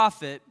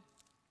prophet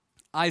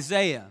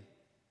Isaiah.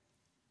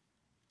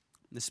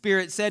 The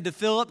Spirit said to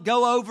Philip,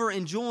 "Go over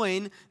and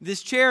join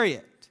this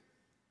chariot."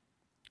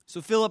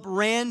 So Philip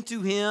ran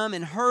to him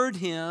and heard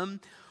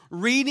him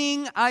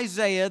reading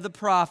Isaiah the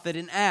prophet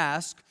and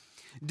asked,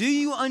 "Do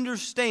you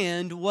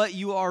understand what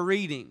you are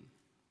reading?"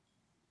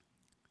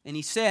 And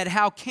he said,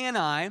 "How can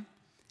I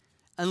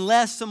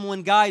unless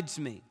someone guides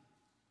me?"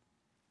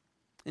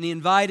 And he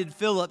invited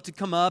Philip to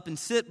come up and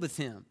sit with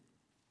him.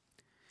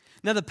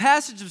 Now the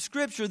passage of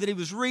Scripture that he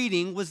was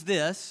reading was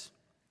this: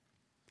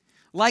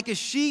 "Like a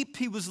sheep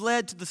he was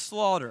led to the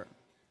slaughter,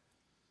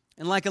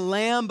 and like a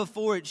lamb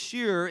before its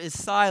shearer is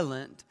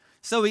silent,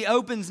 so he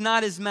opens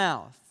not his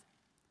mouth.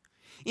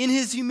 In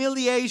his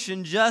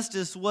humiliation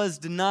justice was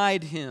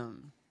denied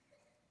him.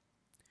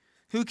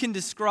 Who can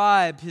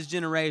describe his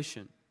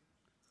generation?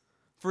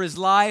 For his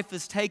life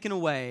is taken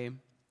away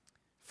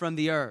from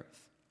the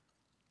earth."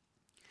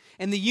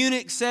 And the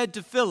eunuch said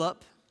to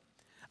Philip,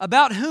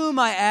 "About whom,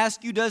 I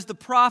ask you, does the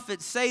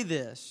prophet say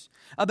this?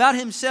 About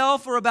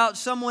himself or about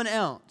someone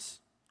else?"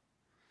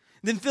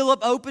 Then Philip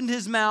opened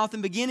his mouth,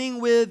 and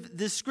beginning with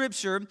this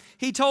scripture,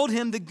 he told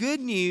him the good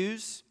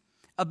news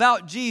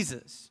about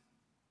Jesus.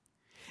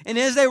 And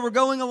as they were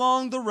going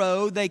along the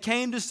road, they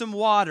came to some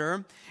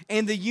water,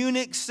 and the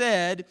eunuch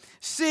said,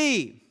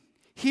 "See,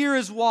 here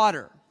is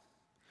water.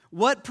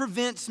 What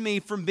prevents me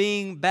from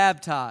being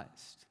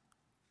baptized?"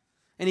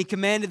 And he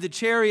commanded the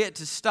chariot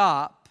to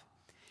stop,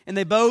 and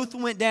they both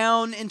went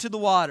down into the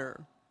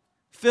water,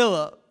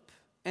 Philip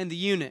and the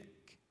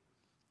eunuch,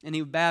 and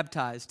he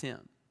baptized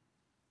him.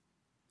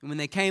 And when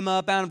they came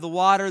up out of the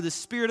water, the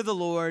Spirit of the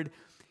Lord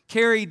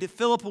carried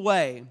Philip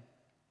away,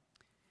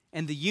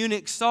 and the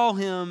eunuch saw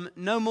him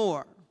no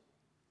more,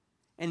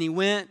 and he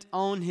went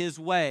on his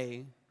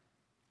way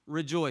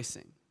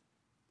rejoicing.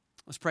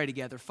 Let's pray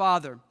together.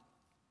 Father,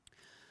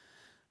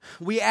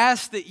 we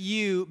ask that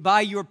you, by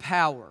your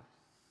power,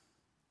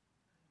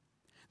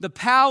 the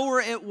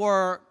power at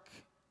work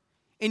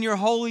in your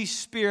Holy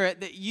Spirit,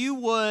 that you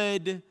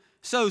would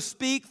so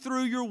speak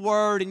through your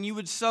word and you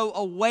would so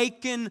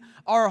awaken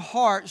our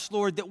hearts,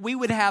 Lord, that we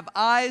would have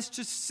eyes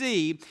to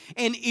see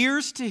and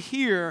ears to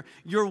hear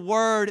your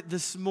word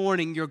this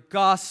morning, your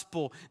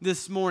gospel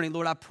this morning.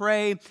 Lord, I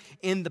pray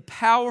in the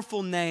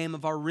powerful name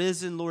of our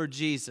risen Lord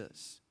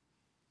Jesus.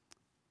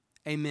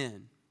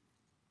 Amen.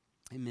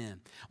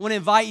 Amen. I want to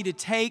invite you to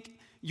take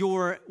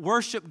your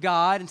worship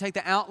guide and take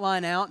the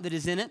outline out that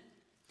is in it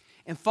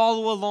and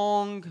follow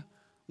along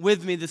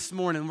with me this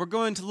morning. We're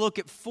going to look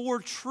at 4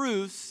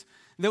 truths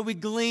that we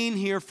glean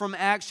here from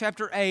Acts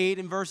chapter 8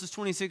 and verses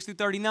 26 through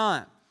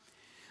 39.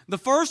 The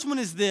first one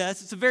is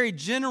this. It's a very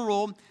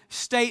general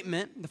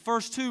statement. The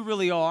first 2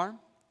 really are,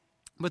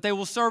 but they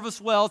will serve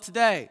us well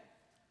today.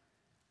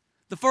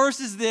 The first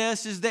is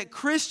this, is that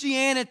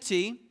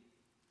Christianity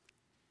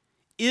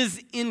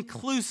is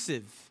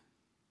inclusive.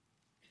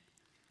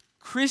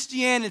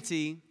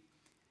 Christianity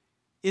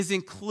is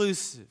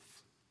inclusive.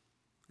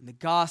 And the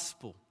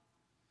gospel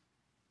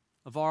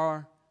of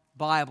our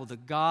Bible, the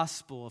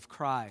gospel of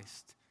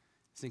Christ,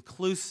 is an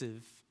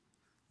inclusive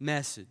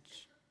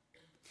message.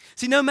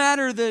 See, no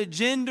matter the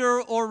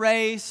gender or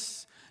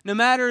race, no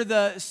matter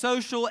the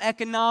social,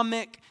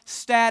 economic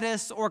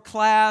status or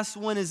class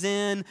one is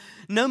in,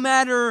 no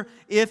matter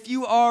if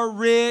you are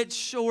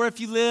rich or if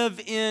you live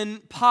in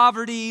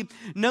poverty,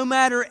 no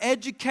matter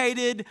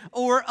educated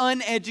or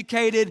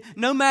uneducated,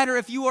 no matter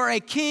if you are a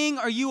king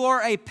or you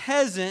are a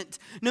peasant,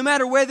 no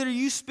matter whether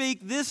you speak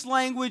this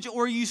language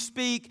or you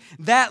speak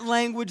that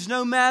language,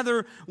 no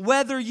matter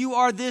whether you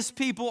are this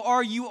people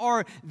or you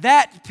are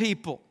that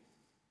people,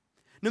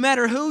 no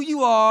matter who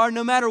you are,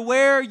 no matter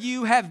where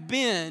you have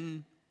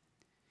been,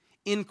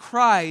 in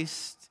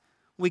Christ,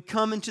 we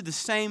come into the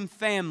same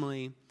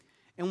family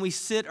and we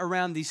sit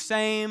around the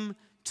same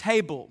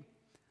table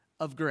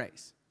of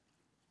grace.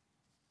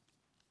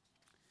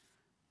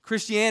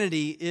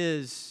 Christianity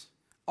is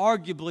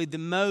arguably the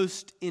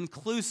most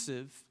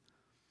inclusive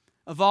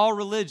of all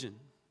religion,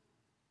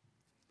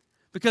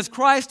 because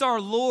Christ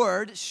our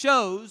Lord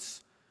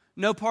shows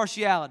no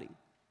partiality.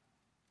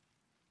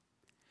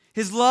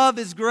 His love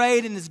is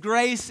great and His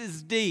grace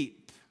is deep.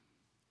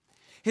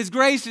 His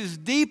grace is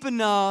deep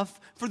enough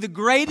for the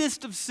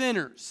greatest of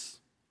sinners,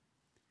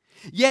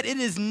 yet it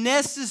is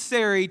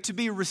necessary to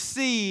be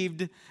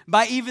received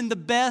by even the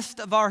best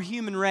of our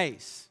human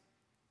race.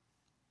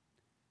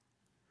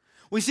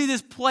 We see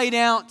this played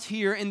out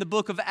here in the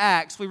book of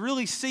Acts. We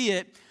really see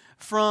it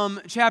from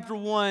chapter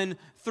 1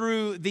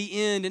 through the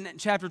end in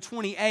chapter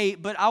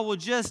 28, but I will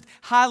just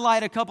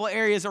highlight a couple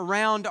areas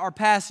around our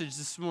passage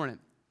this morning.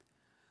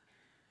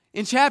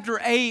 In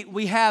chapter 8,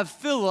 we have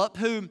Philip,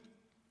 who,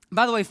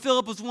 by the way,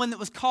 Philip was one that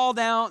was called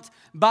out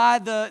by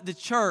the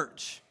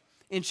church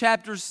in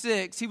chapter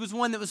 6. He was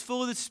one that was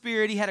full of the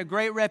Spirit. He had a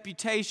great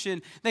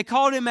reputation. They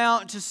called him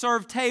out to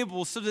serve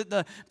tables so that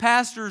the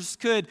pastors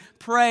could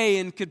pray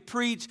and could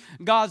preach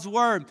God's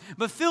word.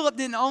 But Philip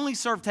didn't only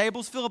serve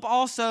tables. Philip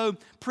also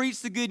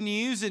preached the good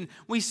news. And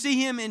we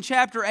see him in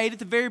chapter 8 at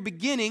the very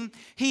beginning.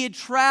 He had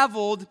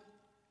traveled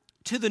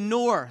to the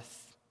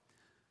north,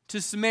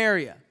 to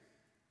Samaria.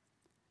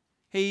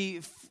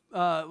 He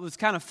was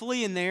kind of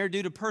fleeing there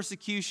due to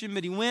persecution,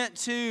 but he went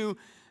to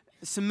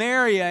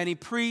Samaria and he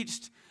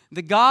preached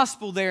the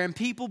gospel there, and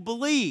people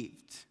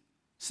believed.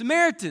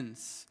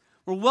 Samaritans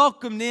were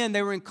welcomed in,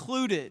 they were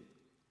included.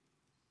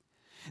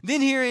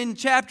 Then here in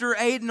chapter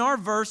 8 in our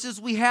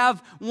verses, we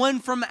have one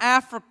from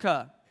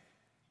Africa.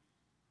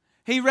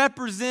 He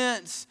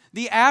represents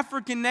the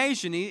African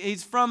nation.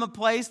 He's from a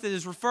place that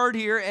is referred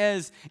here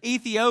as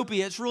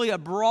Ethiopia. It's really a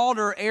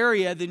broader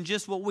area than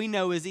just what we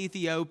know as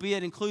Ethiopia.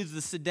 It includes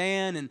the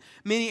Sudan and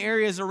many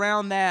areas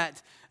around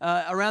that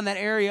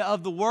area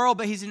of the world,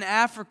 but he's an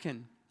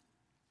African.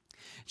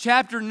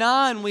 Chapter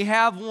 9, we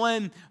have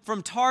one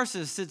from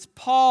Tarsus. It's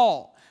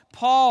Paul.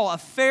 Paul, a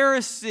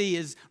Pharisee,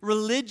 as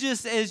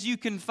religious as you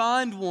can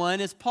find one,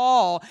 is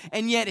Paul,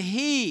 and yet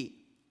he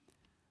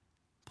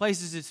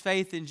places his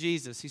faith in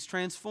Jesus. He's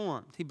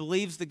transformed. He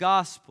believes the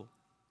gospel.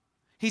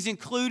 He's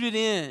included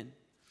in.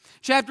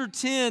 Chapter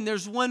 10,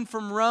 there's one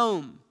from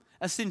Rome,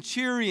 a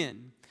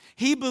centurion.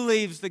 He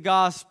believes the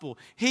gospel.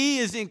 He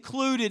is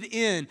included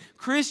in.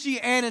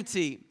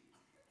 Christianity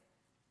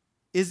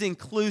is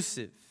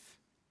inclusive.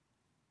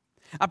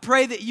 I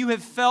pray that you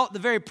have felt the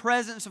very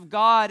presence of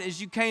God as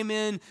you came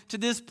in to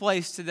this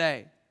place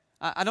today.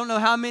 I don't know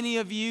how many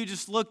of you,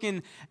 just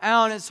looking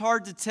out, it's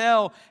hard to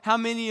tell how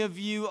many of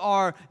you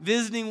are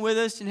visiting with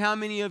us and how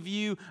many of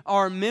you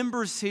are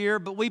members here,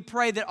 but we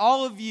pray that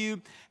all of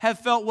you have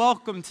felt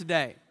welcome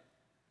today.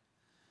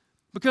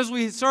 Because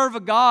we serve a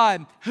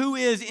God who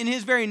is in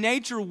His very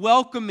nature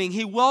welcoming.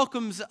 He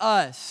welcomes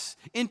us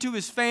into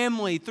His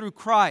family through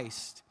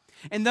Christ.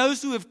 And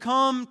those who have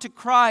come to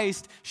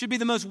Christ should be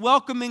the most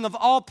welcoming of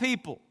all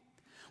people.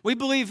 We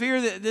believe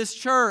here that this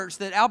church,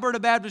 that Alberta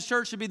Baptist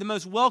Church, should be the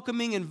most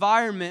welcoming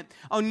environment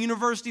on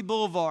University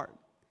Boulevard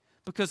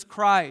because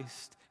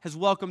Christ has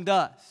welcomed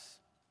us.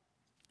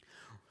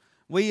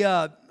 We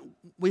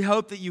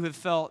hope that you have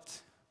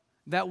felt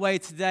that way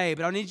today,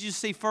 but I need you to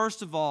see,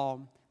 first of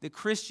all, that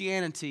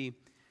Christianity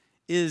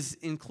is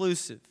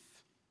inclusive.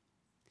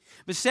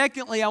 But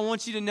secondly, I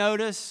want you to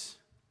notice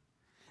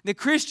that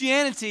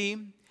Christianity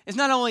is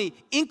not only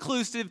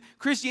inclusive,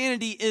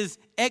 Christianity is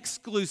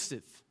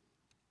exclusive.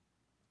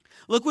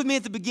 Look with me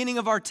at the beginning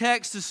of our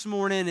text this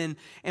morning,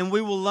 and we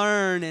will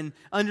learn and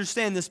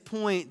understand this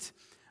point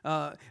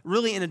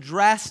really in a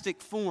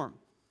drastic form.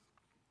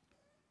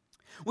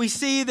 We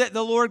see that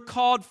the Lord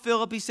called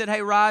Philip. He said,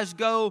 hey, rise,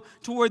 go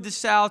toward the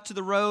south to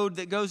the road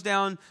that goes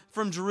down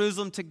from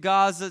Jerusalem to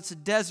Gaza. It's a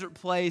desert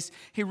place.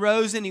 He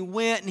rose and he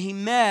went and he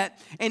met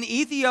an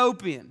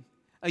Ethiopian,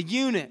 a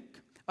eunuch,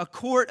 a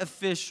court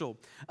official.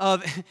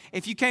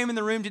 If you came in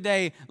the room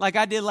today, like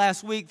I did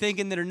last week,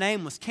 thinking that her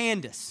name was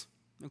Candace.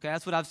 Okay,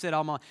 that's what I've said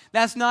all my life.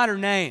 That's not her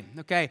name,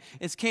 okay?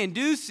 It's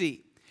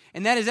Canduce.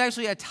 And that is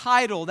actually a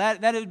title.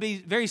 That would be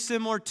very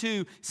similar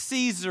to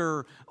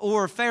Caesar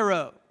or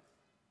Pharaoh.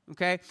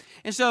 Okay?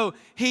 And so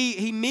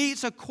he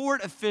meets a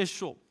court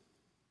official.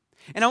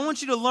 And I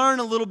want you to learn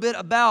a little bit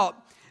about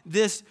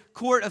this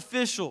court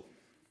official.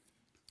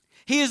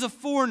 He is a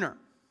foreigner.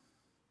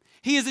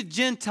 He is a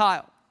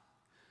Gentile.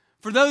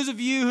 For those of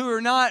you who are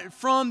not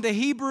from the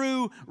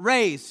Hebrew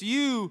race,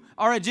 you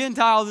are a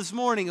Gentile this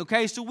morning,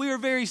 okay? So we are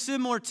very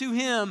similar to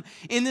him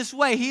in this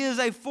way. He is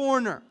a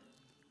foreigner.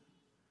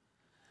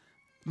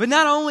 But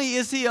not only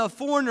is he a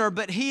foreigner,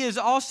 but he is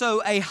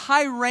also a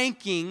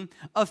high-ranking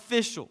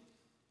official.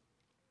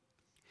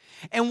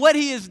 And what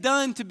he has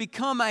done to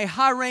become a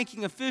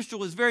high-ranking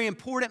official is very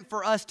important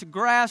for us to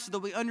grasp so that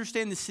we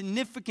understand the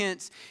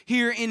significance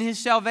here in his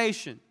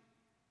salvation.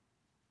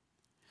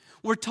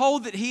 We're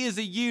told that he is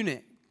a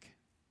eunuch.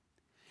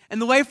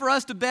 And the way for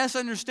us to best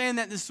understand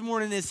that this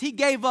morning is he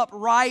gave up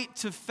right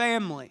to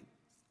family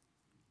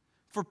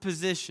for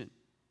position.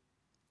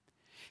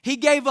 He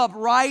gave up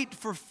right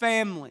for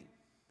family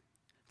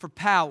for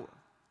power.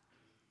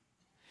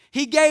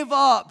 He gave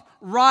up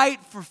right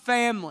for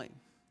family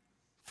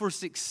for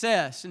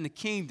success in the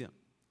kingdom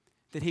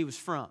that he was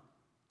from.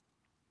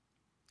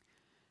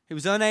 He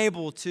was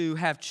unable to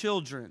have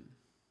children,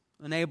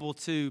 unable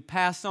to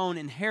pass on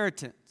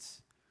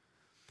inheritance,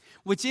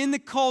 which in the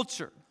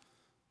culture,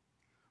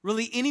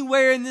 really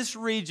anywhere in this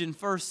region,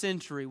 first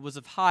century, was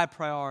of high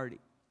priority.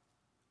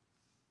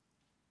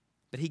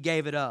 But he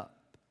gave it up.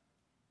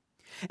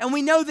 And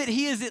we know that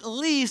he is at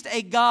least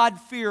a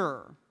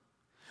God-fearer.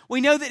 We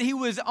know that he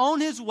was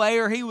on his way,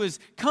 or he was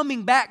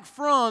coming back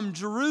from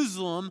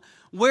Jerusalem,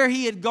 where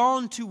he had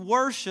gone to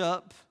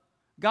worship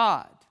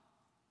God.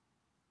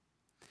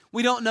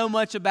 We don't know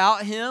much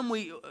about him.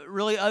 We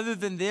really, other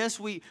than this,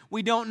 we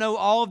don't know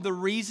all of the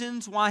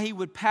reasons why he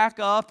would pack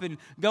up and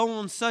go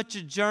on such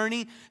a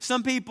journey.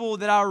 Some people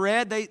that I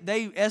read,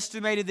 they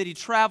estimated that he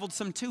traveled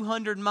some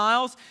 200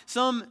 miles.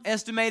 Some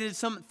estimated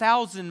some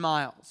 1,000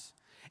 miles.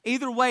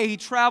 Either way, he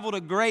traveled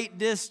a great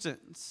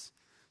distance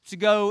to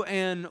go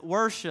and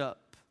worship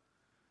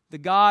the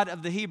God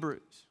of the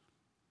Hebrews.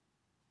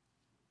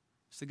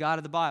 It's the God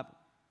of the Bible.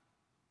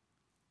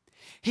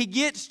 He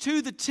gets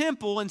to the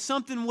temple and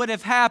something would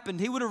have happened.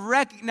 He would have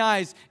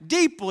recognized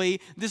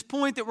deeply this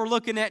point that we're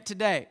looking at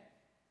today.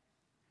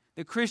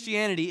 that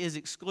Christianity is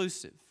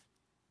exclusive.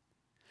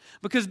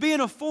 Because being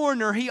a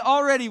foreigner, he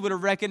already would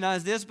have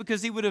recognized this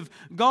because he would have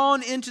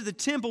gone into the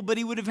temple, but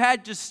he would have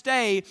had to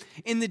stay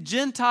in the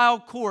Gentile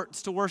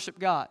courts to worship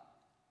God.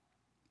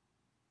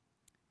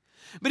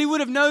 But he would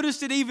have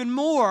noticed it even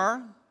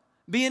more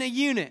being a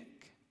eunuch.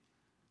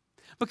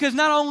 Because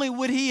not only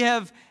would he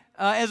have,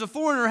 as a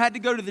foreigner, had to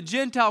go to the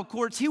Gentile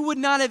courts, he would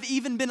not have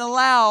even been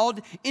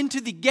allowed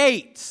into the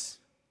gates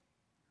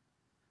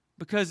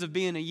because of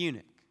being a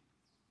eunuch,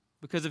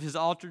 because of his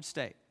altered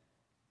state.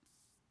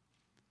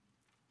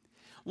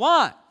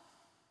 Why?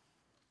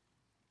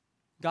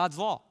 God's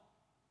law.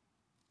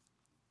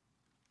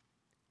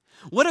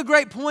 What a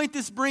great point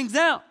this brings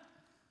out.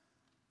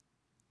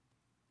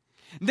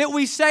 That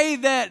we say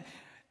that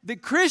the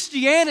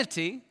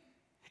Christianity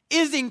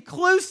is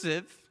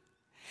inclusive,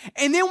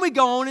 and then we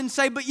go on and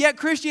say, but yet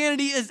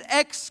Christianity is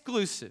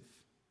exclusive.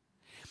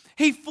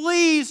 He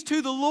flees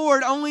to the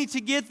Lord only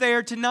to get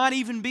there to not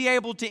even be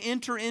able to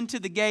enter into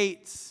the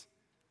gates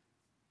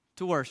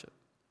to worship.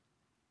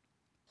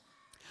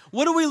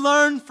 What do we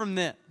learn from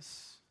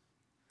this?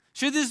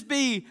 Should this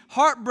be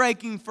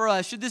heartbreaking for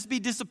us? Should this be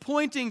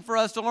disappointing for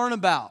us to learn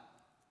about?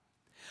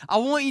 I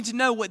want you to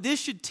know what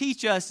this should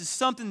teach us is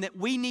something that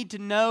we need to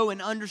know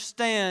and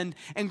understand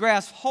and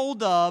grasp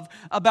hold of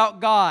about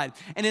God.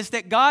 And it's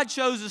that God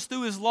shows us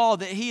through His law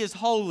that He is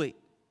holy.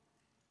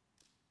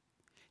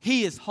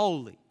 He is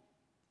holy.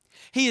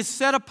 He is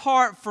set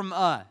apart from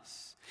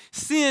us.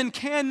 Sin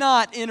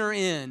cannot enter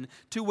in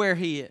to where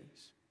He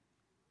is.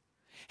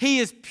 He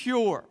is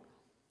pure.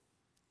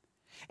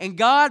 And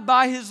God,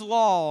 by His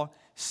law,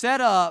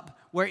 set up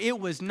where it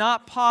was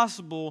not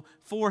possible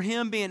for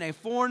Him, being a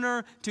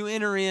foreigner, to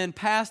enter in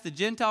past the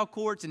Gentile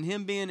courts, and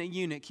Him being a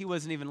eunuch, He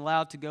wasn't even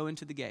allowed to go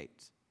into the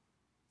gates.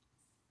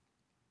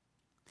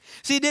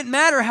 See, it didn't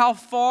matter how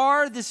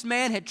far this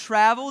man had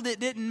traveled.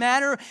 It didn't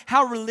matter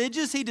how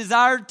religious he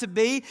desired to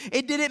be.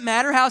 It didn't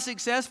matter how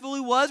successful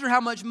he was or how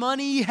much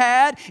money he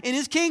had in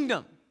his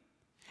kingdom.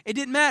 It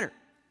didn't matter.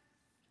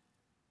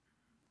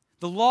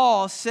 The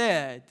law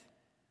said,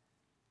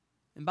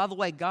 and by the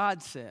way,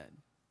 God said,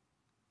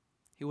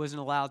 he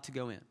wasn't allowed to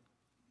go in.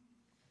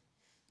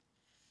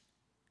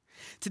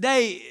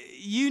 Today,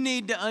 you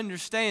need to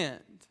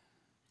understand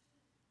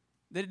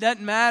that it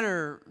doesn't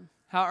matter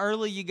how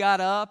early you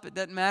got up. It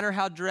doesn't matter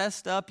how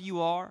dressed up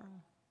you are.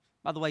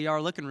 By the way, you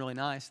are looking really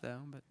nice, though.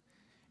 But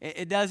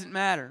it doesn't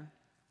matter.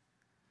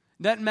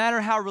 It doesn't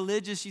matter how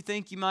religious you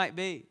think you might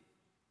be,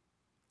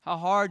 how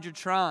hard you're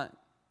trying.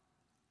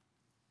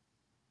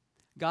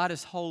 God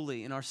is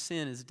holy and our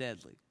sin is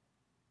deadly.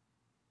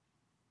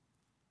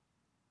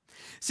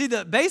 See,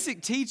 the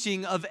basic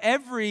teaching of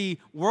every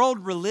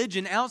world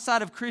religion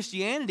outside of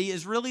Christianity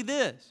is really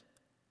this: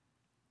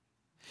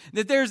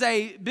 that there's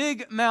a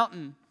big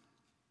mountain,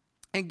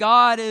 and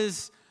God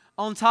is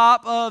on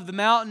top of the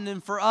mountain,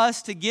 and for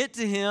us to get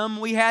to Him,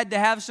 we had to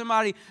have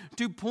somebody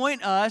to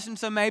point us, and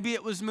so maybe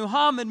it was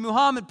Muhammad.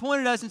 Muhammad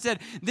pointed us and said,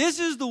 this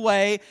is the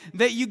way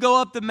that you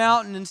go up the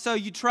mountain, and so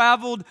you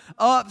traveled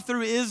up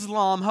through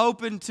Islam,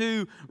 hoping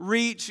to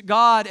reach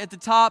God at the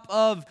top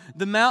of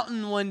the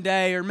mountain one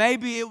day, or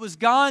maybe it was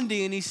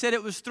Gandhi, and he said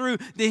it was through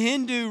the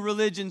Hindu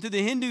religion, through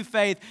the Hindu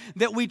faith,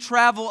 that we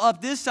travel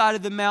up this side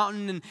of the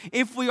mountain, and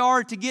if we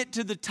are to get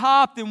to the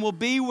top, then we'll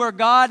be where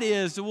God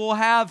is, we'll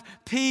have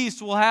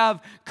peace, we'll have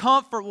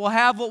comfort, we'll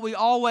have what we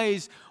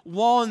always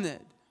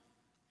wanted.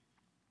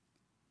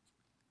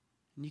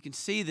 And you can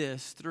see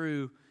this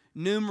through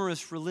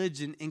numerous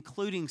religions,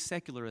 including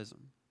secularism.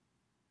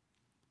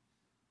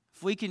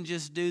 If we can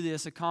just do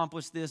this,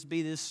 accomplish this,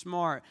 be this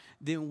smart,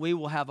 then we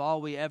will have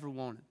all we ever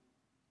wanted.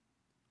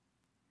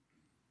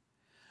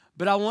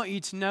 But I want you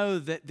to know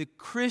that the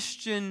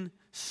Christian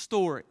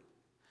story,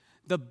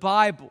 the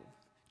Bible,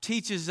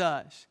 teaches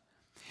us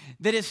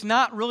that it's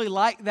not really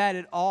like that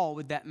at all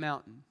with that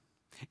mountain.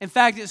 In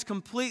fact, it's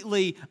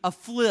completely a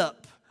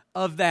flip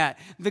of that.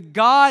 The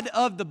God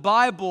of the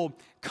Bible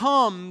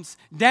comes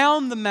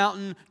down the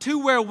mountain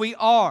to where we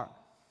are.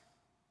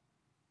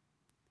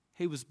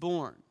 He was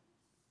born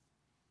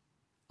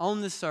on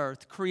this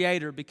earth,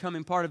 Creator,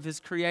 becoming part of His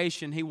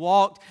creation. He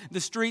walked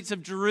the streets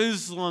of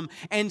Jerusalem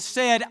and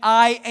said,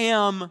 I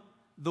am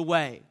the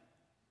way.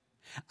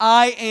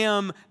 I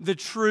am the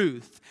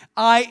truth.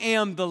 I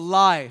am the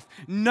life.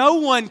 No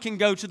one can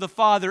go to the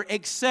Father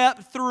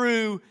except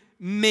through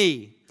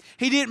me.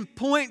 He didn't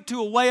point to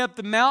a way up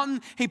the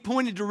mountain. He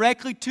pointed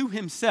directly to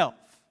Himself.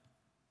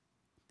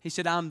 He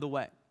said, I'm the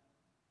way.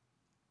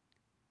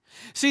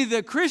 See,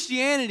 the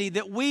Christianity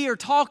that we are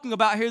talking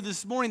about here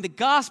this morning, the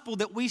gospel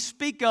that we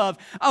speak of,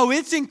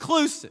 it's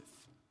inclusive.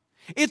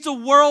 It's a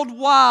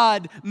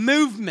worldwide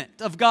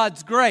movement of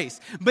God's grace.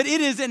 But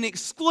it is an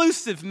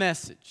exclusive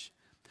message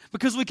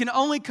because we can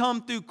only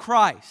come through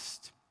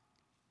Christ.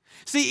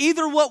 See,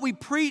 either what we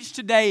preach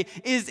today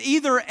is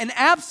either an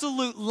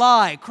absolute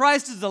lie.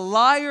 Christ is a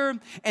liar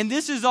and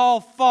this is all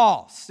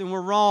false and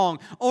we're wrong.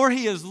 Or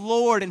He is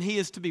Lord and He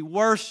is to be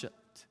worshiped.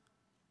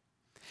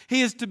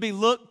 He is to be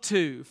looked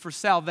to for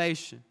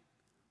salvation.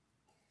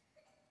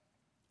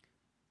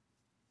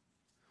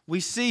 We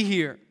see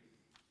here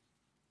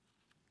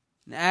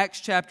In Acts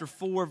chapter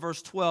 4,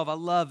 verse 12, I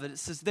love it. It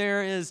says,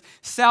 there is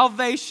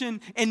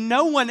salvation in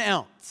no one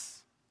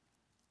else.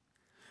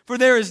 For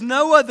there is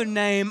no other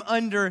name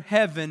under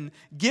heaven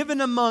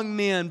given among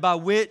men by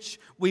which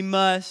we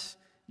must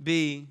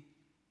be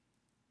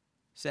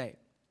saved.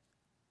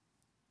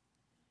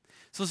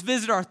 So let's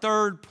visit our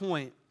third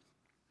point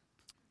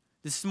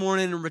this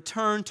morning and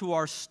return to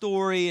our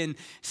story and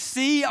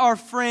see our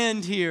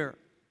friend here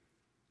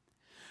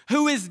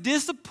who is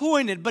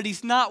disappointed, but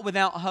he's not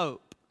without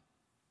hope.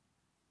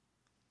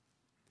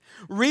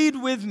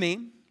 Read with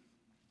me.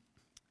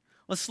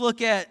 Let's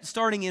look at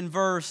starting in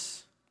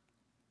verse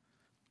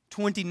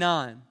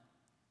 29.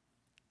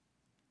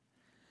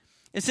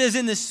 It says,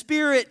 and the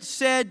Spirit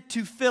said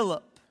to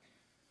Philip,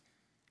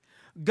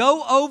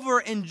 go over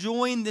and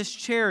join this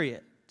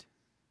chariot.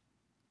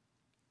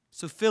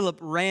 So Philip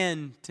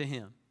ran to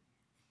him.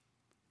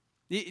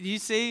 Do you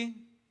see?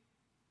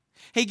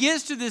 He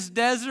gets to this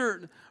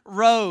desert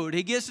road.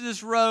 He gets to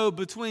this road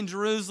between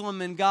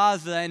Jerusalem and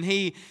Gaza, and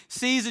he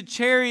sees a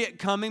chariot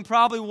coming,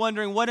 probably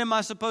wondering, what am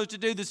I supposed to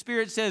do? The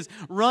Spirit says,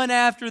 run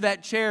after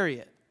that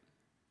chariot.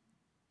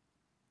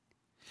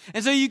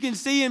 And so you can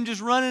see him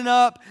just running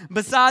up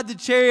beside the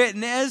chariot,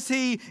 and as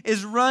he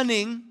is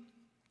running,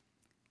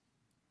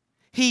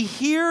 he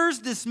hears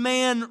this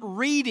man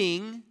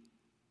reading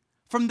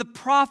from the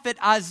prophet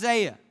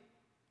Isaiah.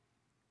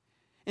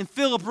 And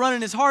Philip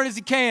running as hard as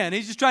he can.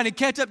 He's just trying to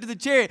catch up to the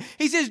chariot.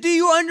 He says, do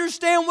you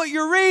understand what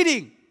you're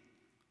reading?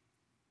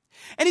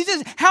 And he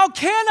says, how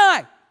can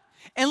I?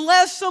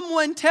 Unless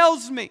someone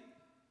tells me.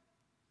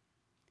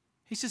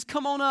 He says,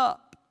 come on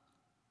up.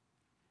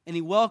 And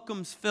he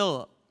welcomes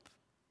Philip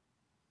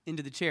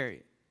into the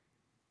chariot.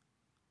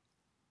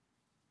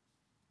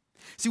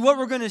 See, what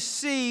we're going to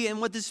see and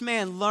what this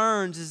man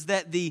learns is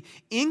that the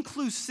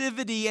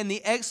inclusivity and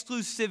the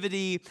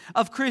exclusivity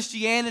of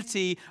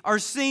Christianity are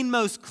seen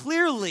most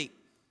clearly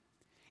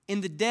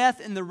in the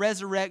death and the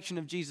resurrection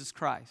of Jesus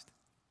Christ.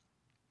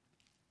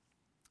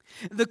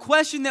 The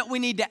question that we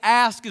need to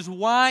ask is,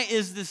 why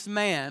is this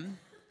man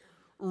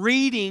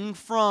reading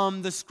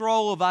from the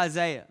scroll of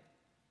Isaiah?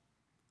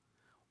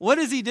 What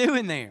is he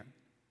doing there?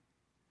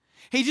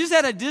 He just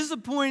had a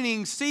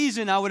disappointing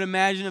season, I would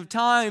imagine, of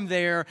time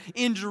there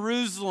in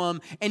Jerusalem,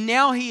 and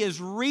now he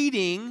is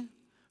reading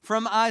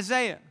from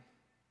Isaiah.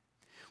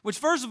 Which,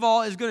 first of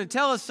all, is going to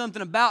tell us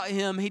something about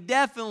him. He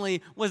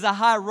definitely was a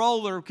high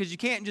roller, because you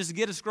can't just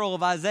get a scroll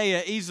of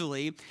Isaiah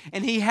easily.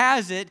 And he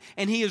has it,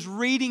 and he is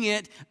reading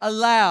it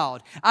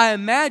aloud. I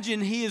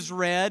imagine he has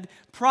read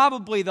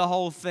probably the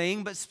whole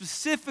thing, but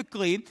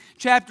specifically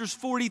chapters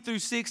 40 through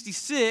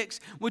 66,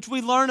 which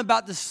we learn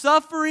about the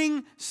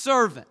suffering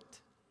servant.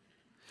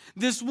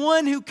 This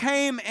one who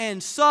came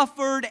and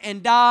suffered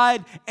and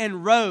died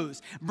and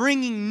rose,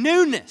 bringing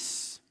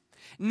newness,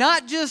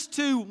 not just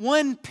to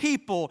one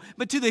people,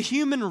 but to the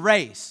human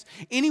race,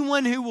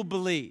 anyone who will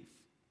believe.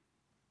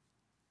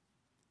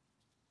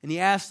 And he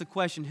asked the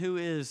question, who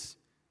is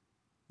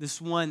this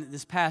one that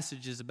this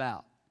passage is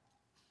about?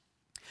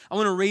 I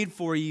want to read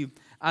for you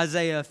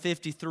Isaiah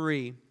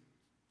 53. It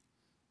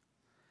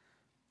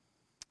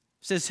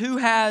says, who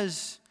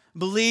has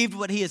believed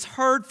what he has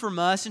heard from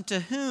us, and to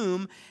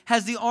whom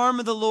has the arm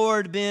of the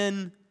Lord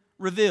been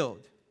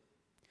revealed?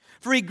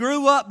 For he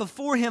grew up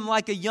before him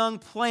like a young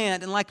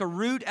plant and like a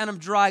root out of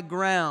dry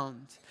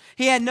ground.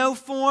 He had no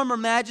form or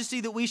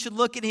majesty that we should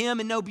look at him,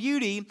 and no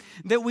beauty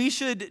that we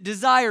should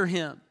desire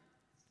him.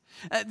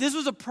 This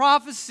was a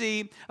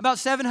prophecy about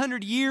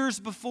 700 years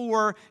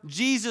before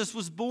Jesus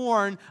was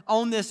born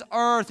on this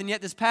earth, and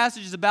yet this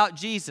passage is about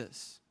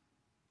Jesus.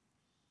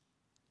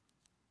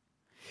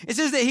 It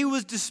says that he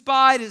was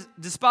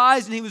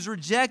despised and he was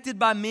rejected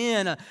by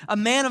men, a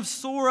man of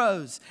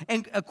sorrows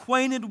and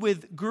acquainted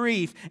with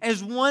grief,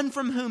 as one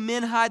from whom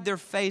men hide their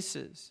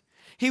faces.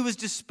 He was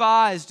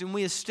despised and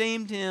we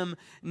esteemed him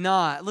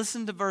not.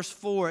 Listen to verse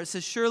 4. It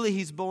says, surely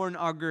he's borne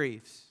our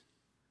griefs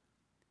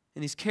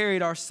and he's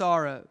carried our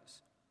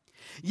sorrows.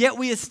 Yet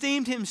we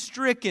esteemed him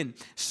stricken,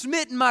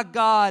 smitten by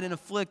God, and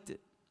afflicted.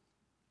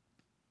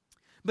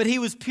 But he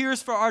was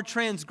pierced for our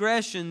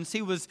transgressions.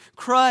 He was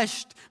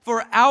crushed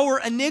for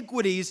our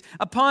iniquities.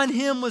 Upon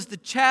him was the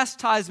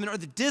chastisement or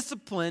the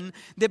discipline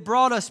that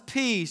brought us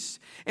peace.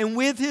 And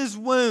with his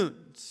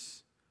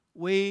wounds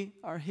we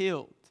are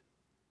healed.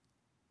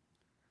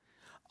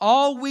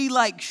 All we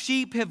like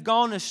sheep have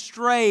gone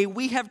astray.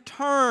 We have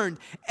turned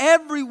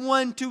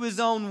everyone to his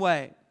own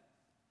way.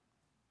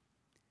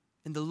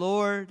 And the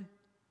Lord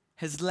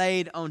has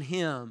laid on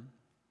him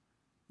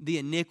the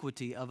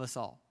iniquity of us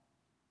all.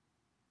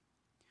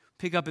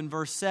 Pick up in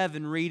verse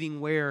 7,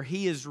 reading where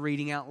he is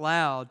reading out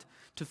loud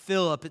to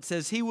Philip. It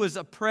says, he was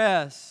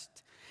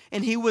oppressed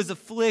and he was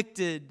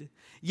afflicted,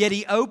 yet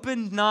he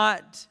opened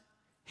not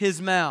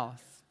his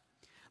mouth.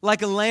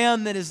 Like a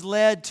lamb that is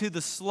led to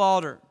the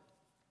slaughter,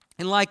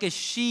 and like a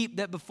sheep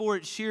that before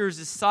its shears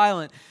is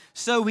silent,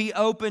 so he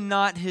opened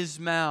not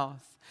his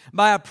mouth.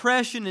 By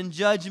oppression and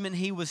judgment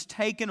he was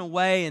taken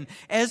away. And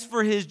as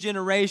for his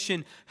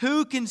generation,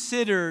 who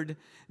considered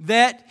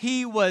that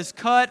he was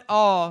cut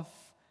off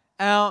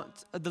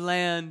out of the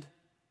land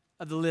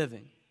of the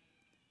living.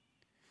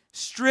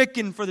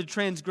 Stricken for the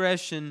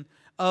transgression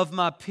of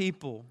my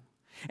people.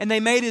 And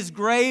they made his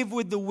grave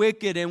with the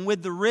wicked and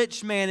with the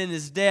rich man in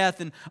his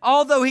death. And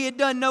although he had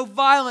done no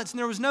violence and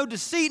there was no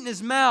deceit in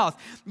his mouth,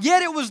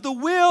 yet it was the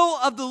will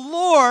of the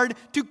Lord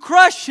to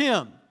crush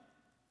him.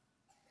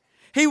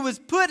 He was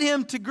put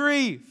him to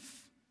grief.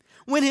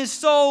 When his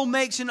soul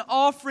makes an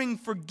offering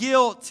for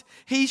guilt,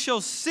 he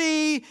shall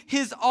see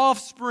his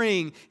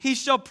offspring. He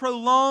shall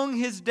prolong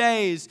his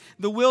days.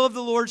 The will of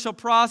the Lord shall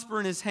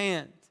prosper in his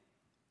hand.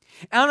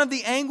 Out of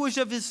the anguish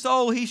of his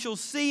soul he shall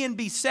see and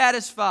be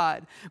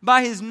satisfied.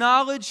 By his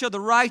knowledge shall the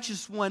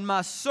righteous one,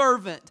 my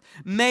servant,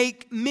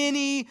 make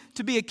many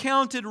to be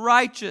accounted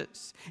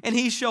righteous, and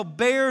he shall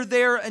bear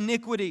their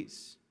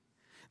iniquities.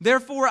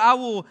 Therefore I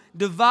will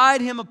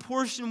divide him a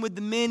portion with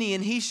the many,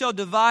 and he shall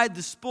divide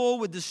the spoil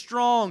with the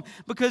strong,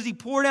 because he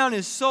poured out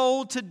his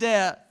soul to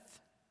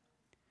death,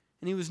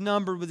 and he was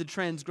numbered with the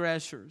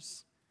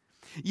transgressors.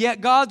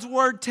 Yet God's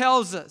word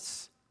tells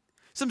us,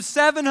 some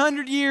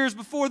 700 years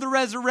before the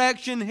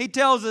resurrection, he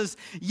tells us,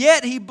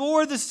 yet he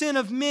bore the sin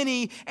of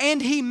many,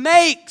 and he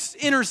makes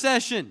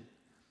intercession.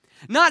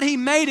 Not he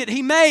made it,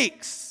 he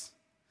makes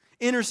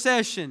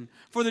intercession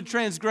for the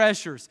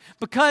transgressors,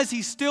 because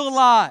he's still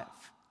alive.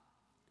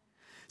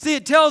 See,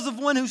 it tells of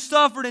one who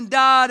suffered and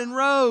died and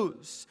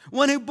rose,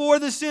 one who bore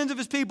the sins of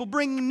his people,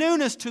 bringing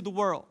newness to the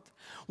world.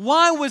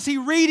 Why was he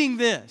reading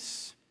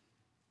this?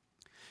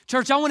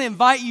 Church, I want to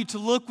invite you to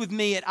look with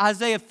me at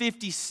Isaiah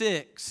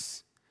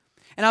 56.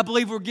 And I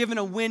believe we're given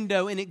a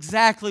window in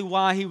exactly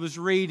why he was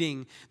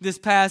reading this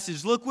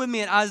passage. Look with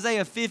me at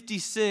Isaiah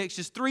 56,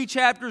 just 3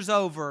 chapters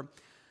over,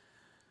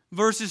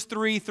 verses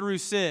 3 through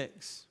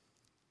 6.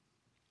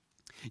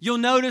 You'll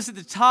notice at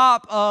the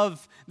top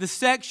of the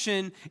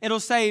section, it'll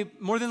say,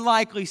 more than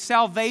likely,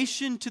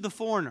 salvation to the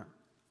foreigner.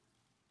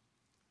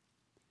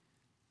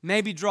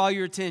 Maybe draw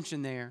your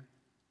attention there.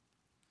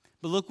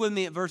 But look with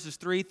me at verses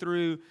 3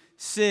 through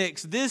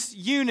 6. This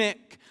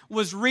eunuch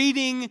was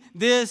reading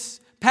this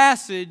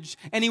passage,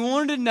 and he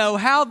wanted to know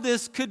how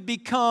this could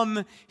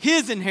become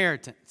his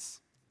inheritance.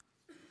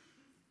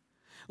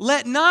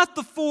 Let not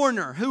the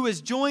foreigner who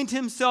has joined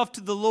himself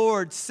to the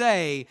Lord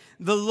say,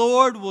 the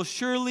Lord will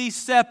surely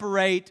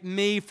separate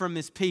me from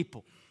his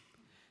people.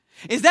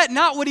 Is that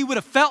not what he would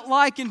have felt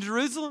like in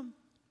Jerusalem?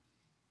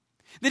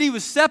 That he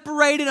was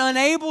separated,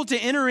 unable to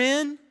enter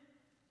in?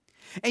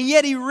 And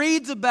yet he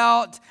reads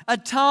about a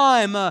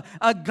time,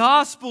 a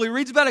gospel, he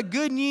reads about a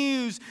good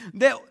news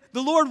that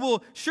the Lord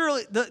will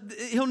surely,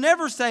 he'll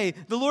never say,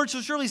 the Lord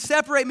shall surely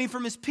separate me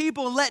from his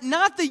people. And let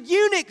not the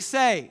eunuch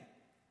say,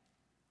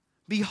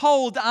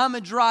 behold, I'm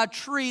a dry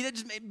tree.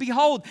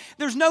 Behold,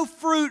 there's no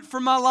fruit for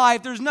my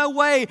life. There's no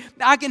way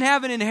I can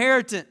have an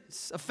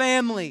inheritance, a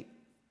family.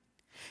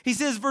 He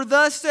says, for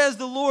thus says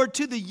the Lord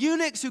to the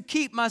eunuchs who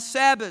keep my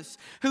Sabbaths,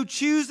 who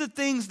choose the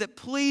things that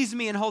please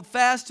me and hold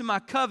fast to my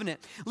covenant.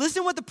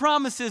 Listen what the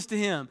promise is to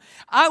him.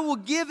 I will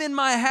give in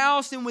my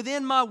house and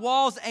within my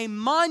walls a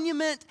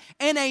monument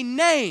and a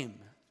name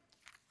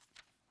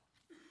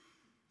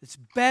that's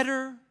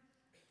better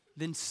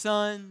than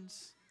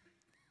sons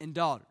and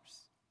daughters.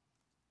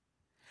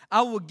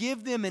 I will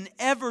give them an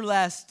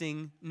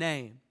everlasting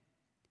name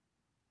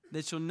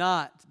that shall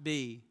not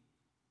be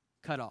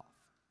cut off.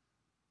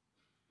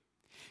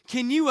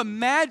 Can you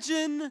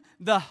imagine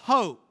the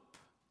hope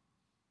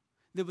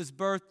that was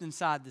birthed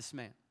inside this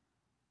man?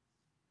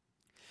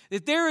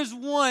 That there is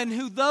one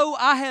who, though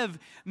I have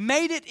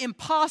made it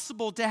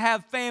impossible to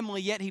have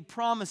family, yet he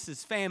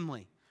promises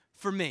family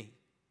for me.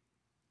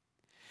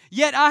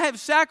 Yet I have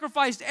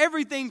sacrificed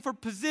everything for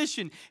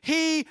position.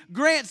 He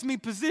grants me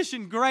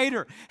position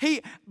greater.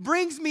 He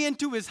brings me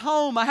into his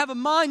home. I have a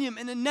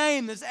monument and a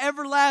name that's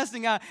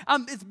everlasting.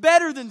 It's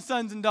better than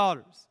sons and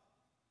daughters.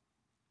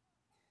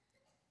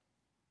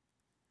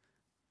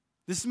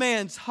 This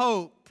man's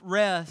hope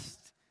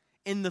rests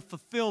in the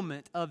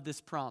fulfillment of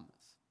this promise.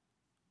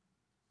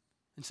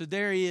 And so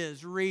there he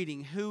is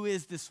reading, who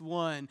is this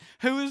one?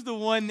 Who is the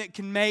one that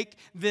can make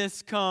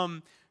this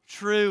come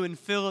true? And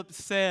Philip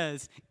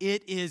says,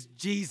 it is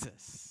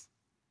Jesus.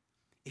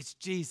 It's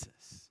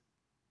Jesus.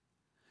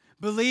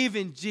 Believe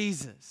in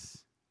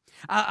Jesus.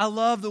 I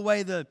love the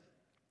way the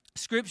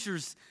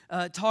Scriptures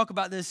talk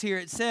about this here.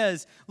 It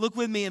says, look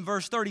with me in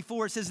verse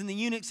 34. It says, and the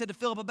eunuch said to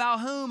Philip, about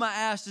whom, I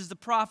asked, does the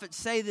prophet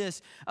say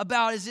this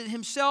about? Is it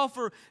himself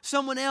or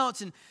someone else?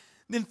 And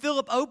then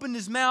Philip opened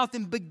his mouth,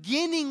 and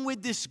beginning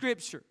with this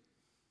scripture,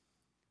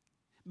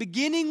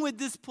 beginning with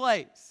this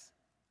place,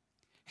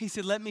 he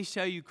said, let me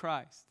show you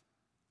Christ.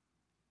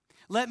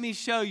 Let me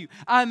show you.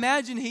 I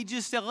imagine he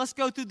just said, let's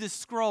go through this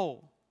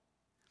scroll.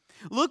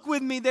 Look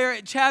with me there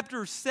at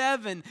chapter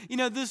 7. You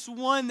know, this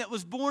one that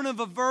was born of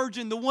a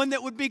virgin, the one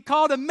that would be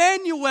called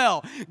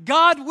Emmanuel,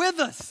 God with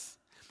us.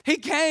 He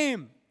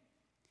came.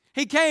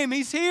 He came.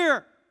 He's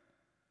here.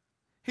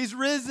 He's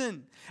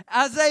risen.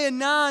 Isaiah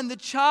 9, the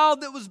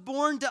child that was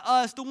born to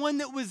us, the one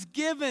that was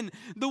given,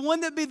 the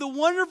one that be the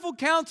wonderful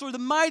counselor, the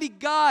mighty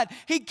God.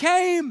 He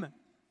came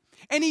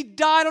and he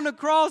died on a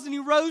cross and he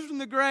rose from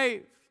the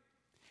grave.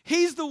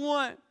 He's the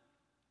one.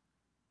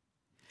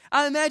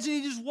 I imagine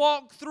he just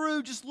walked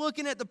through just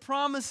looking at the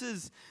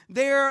promises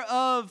there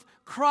of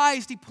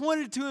Christ. He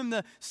pointed to him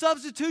the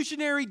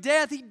substitutionary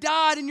death. He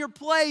died in your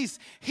place.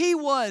 He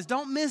was,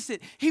 don't miss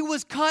it, he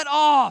was cut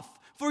off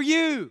for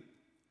you.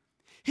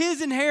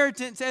 His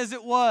inheritance as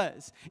it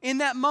was. In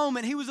that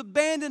moment, he was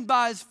abandoned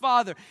by his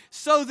Father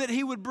so that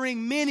he would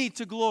bring many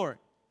to glory.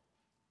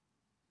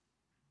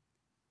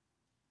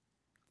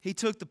 He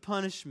took the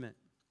punishment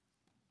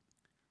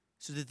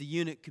so that the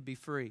eunuch could be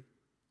free.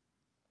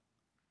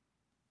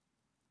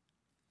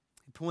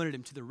 He pointed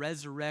him to the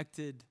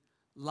resurrected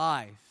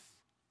life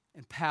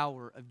and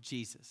power of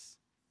Jesus.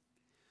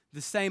 The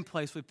same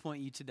place we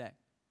point you today.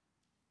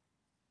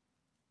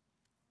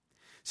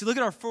 So look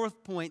at our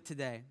fourth point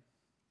today.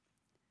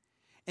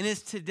 And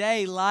it's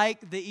today,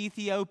 like the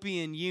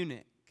Ethiopian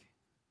eunuch,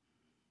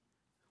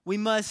 we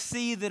must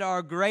see that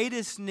our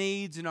greatest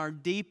needs and our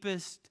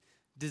deepest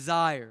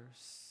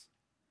desires,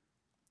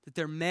 that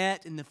they're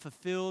met in the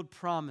fulfilled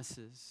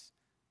promises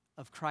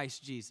of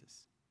Christ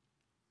Jesus.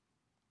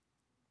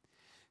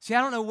 See,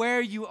 I don't know where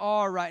you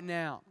are right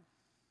now,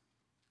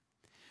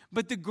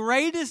 but the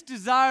greatest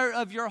desire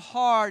of your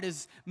heart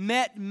is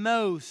met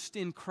most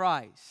in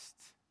Christ.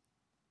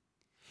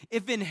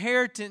 If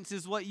inheritance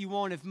is what you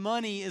want, if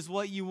money is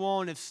what you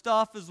want, if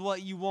stuff is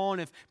what you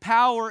want, if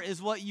power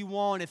is what you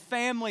want, if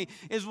family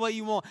is what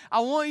you want, I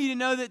want you to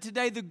know that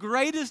today the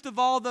greatest of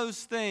all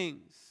those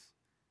things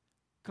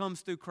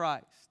comes through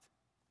Christ.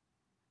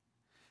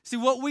 See,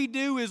 what we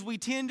do is we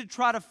tend to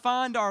try to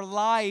find our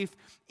life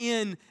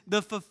in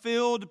the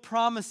fulfilled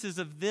promises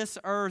of this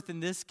earth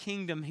and this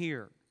kingdom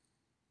here.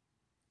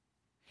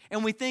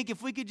 And we think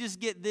if we could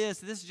just get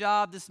this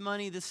job, this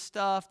money, this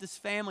stuff, this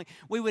family,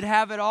 we would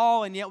have it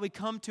all, and yet we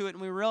come to it and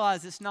we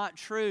realize it's not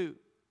true.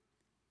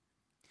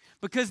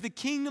 Because the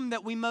kingdom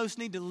that we most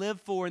need to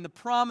live for and the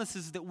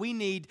promises that we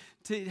need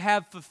to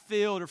have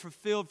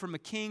fulfilled from a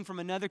king from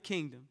another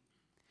kingdom.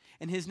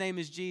 And his name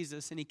is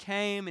Jesus. And he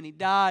came and he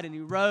died and he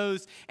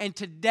rose. And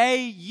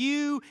today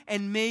you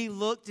and me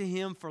look to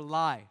him for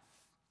life.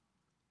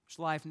 There's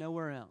life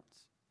nowhere else.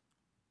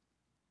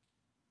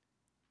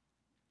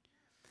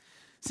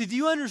 See, do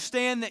you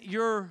understand that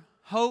your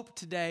hope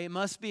today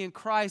must be in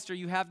Christ or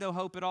you have no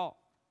hope at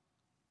all?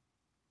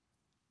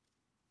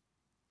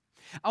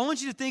 I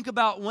want you to think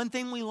about one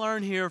thing we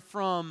learn here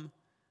from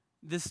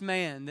this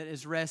man that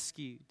is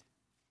rescued.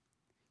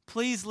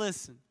 Please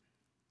listen.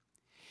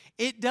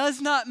 It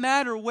does not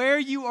matter where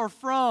you are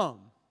from.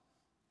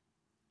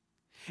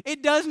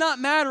 It does not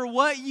matter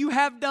what you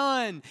have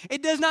done.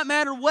 It does not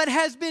matter what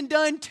has been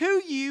done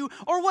to you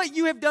or what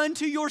you have done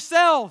to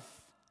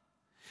yourself.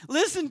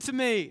 Listen to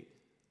me.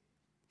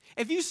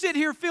 If you sit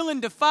here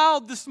feeling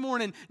defiled this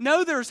morning,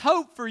 know there's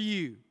hope for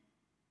you.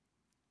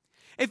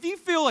 If you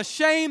feel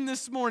ashamed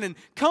this morning,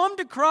 come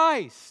to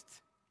Christ.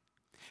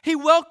 He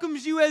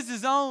welcomes you as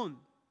his own.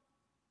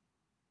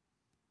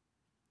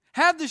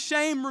 Have the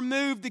shame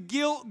removed, the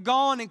guilt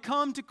gone, and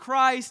come to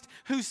Christ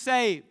who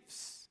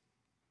saves.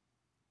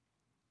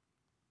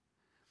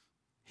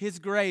 His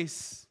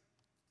grace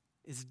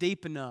is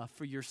deep enough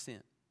for your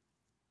sin.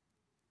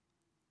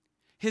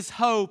 His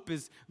hope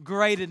is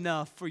great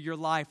enough for your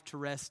life to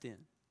rest in.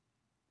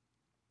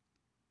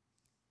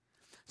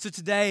 So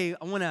today,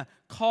 I want to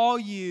call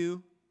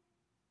you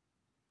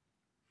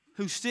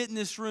who sit in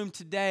this room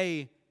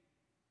today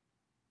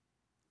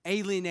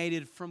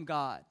alienated from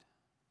God,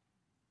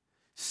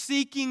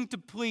 seeking to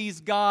please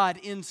God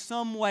in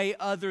some way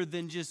other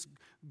than just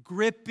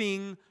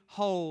gripping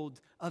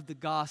hold of the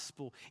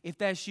gospel. If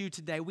that's you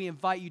today, we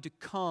invite you to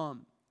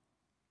come.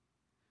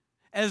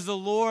 As the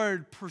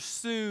Lord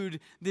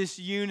pursued this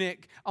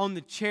eunuch on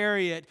the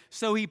chariot,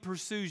 so he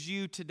pursues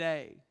you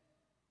today.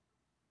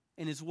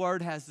 And his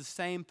word has the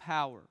same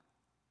power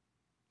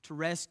to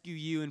rescue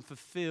you and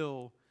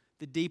fulfill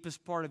the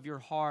deepest part of your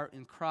heart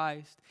in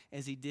Christ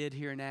as he did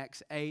here in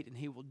Acts 8, and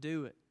he will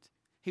do it.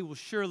 He will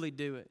surely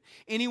do it.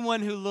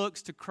 Anyone who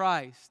looks to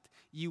Christ,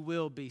 you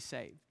will be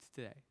saved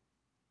today.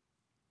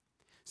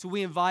 So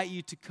we invite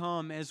you to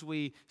come as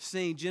we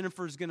sing.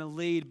 Jennifer's going to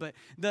lead, but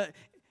the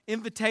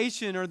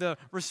invitation or the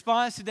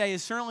response today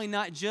is certainly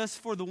not just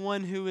for the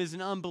one who is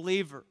an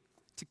unbeliever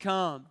to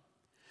come.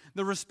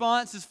 The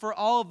response is for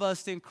all of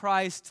us in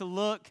Christ to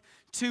look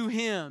to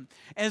him.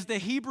 As the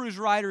Hebrews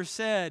writer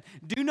said,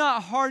 do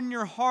not harden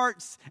your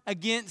hearts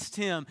against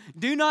him.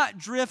 Do not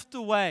drift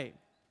away.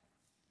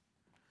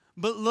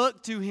 But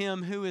look to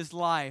him who is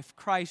life,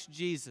 Christ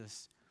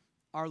Jesus,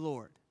 our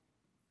Lord.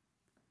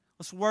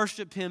 Let's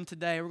worship him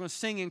today. We're going to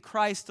sing in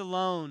Christ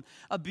alone,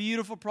 a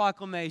beautiful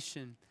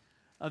proclamation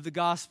of the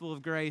gospel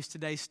of grace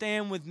today.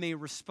 Stand with me,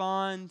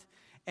 respond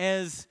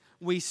as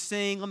we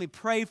sing. Let me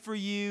pray for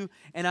you.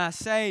 And I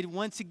say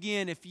once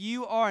again, if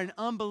you are an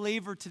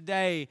unbeliever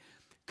today,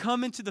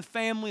 come into the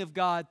family of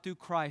God through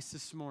Christ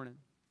this morning.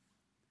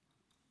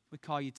 We call you to